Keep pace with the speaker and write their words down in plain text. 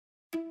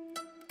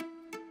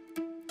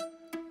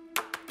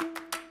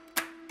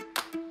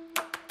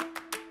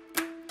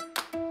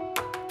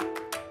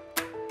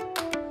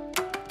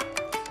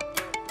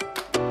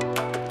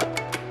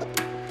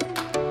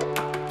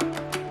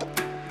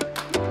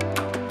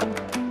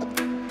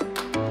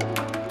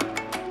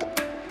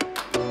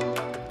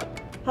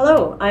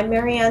Hello, I'm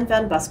Marianne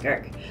Van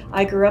Buskirk.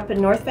 I grew up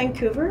in North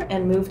Vancouver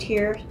and moved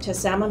here to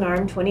Salmon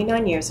Arm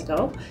 29 years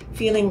ago,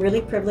 feeling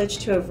really privileged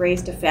to have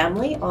raised a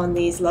family on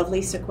these lovely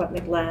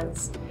Secwepemc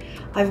lands.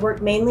 I've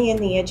worked mainly in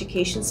the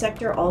education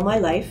sector all my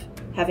life,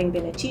 having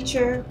been a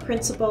teacher,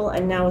 principal,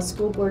 and now a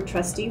school board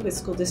trustee with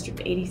School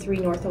District 83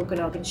 North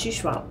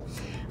Okanagan-Shuswap.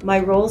 My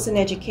roles in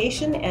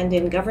education and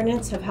in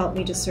governance have helped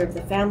me to serve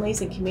the families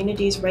and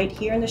communities right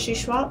here in the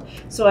Shuswap,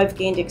 so I've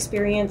gained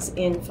experience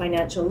in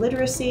financial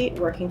literacy,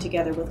 working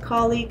together with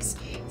colleagues,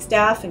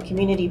 staff, and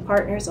community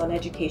partners on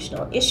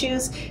educational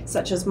issues,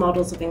 such as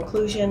models of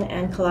inclusion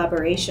and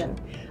collaboration.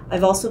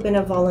 I've also been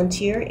a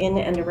volunteer in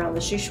and around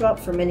the Shuswap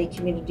for many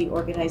community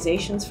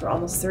organizations for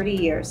almost 30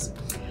 years.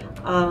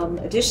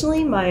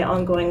 Additionally, my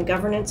ongoing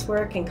governance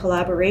work and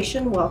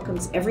collaboration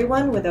welcomes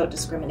everyone without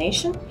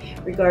discrimination,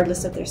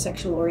 regardless of their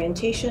sexual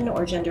orientation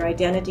or gender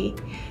identity.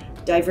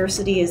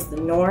 Diversity is the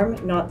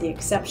norm, not the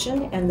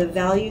exception, and the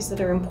values that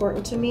are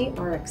important to me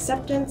are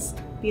acceptance,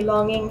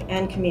 belonging,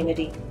 and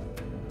community.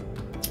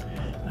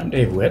 I'm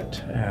Dave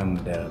Witt,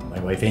 and my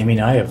wife Amy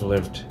and I have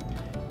lived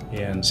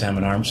in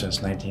Salmon Arm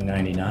since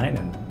 1999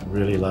 and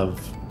really love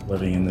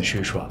living in the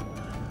Shuswap.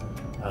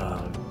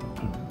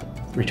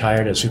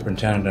 Retired as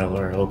superintendent of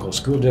our local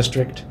school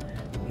district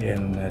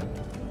in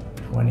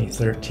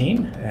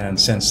 2013, and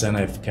since then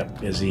I've kept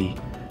busy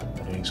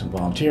doing some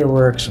volunteer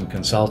work, some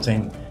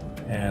consulting,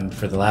 and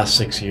for the last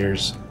 6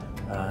 years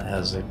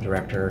as a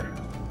director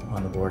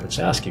on the board at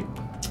SASCU.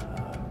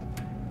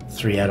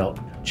 3 adult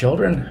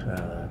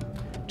children,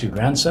 2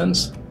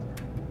 grandsons,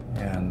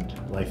 and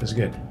life is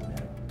good.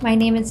 My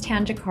name is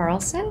Tanja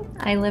Carlson.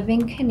 I live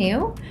in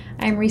Canoe.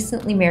 I'm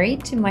recently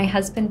married to my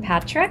husband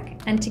Patrick,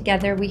 and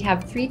together we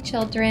have 3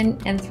 children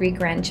and 3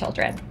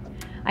 grandchildren.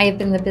 I have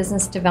been the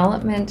business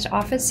development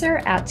officer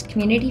at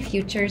Community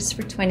Futures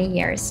for 20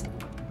 years.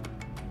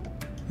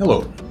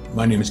 Hello,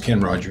 my name is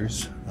Ken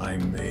Rogers.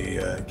 I'm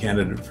a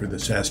candidate for the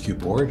SASCU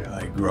board.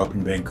 I grew up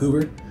in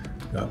Vancouver,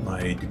 got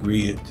my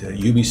degree at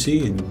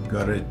UBC, and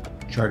got a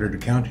chartered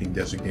accounting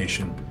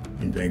designation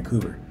in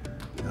Vancouver.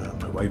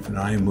 My wife and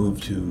I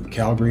moved to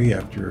Calgary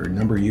after a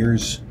number of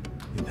years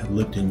and have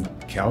lived in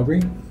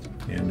Calgary,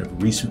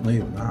 and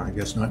recently, I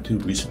guess not too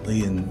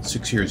recently,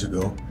 6 years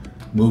ago,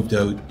 moved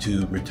out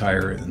to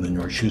retire in the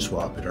North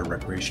Shuswap at our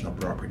recreational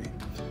property.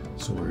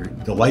 So we're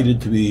delighted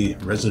to be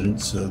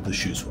residents of the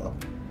Shuswap.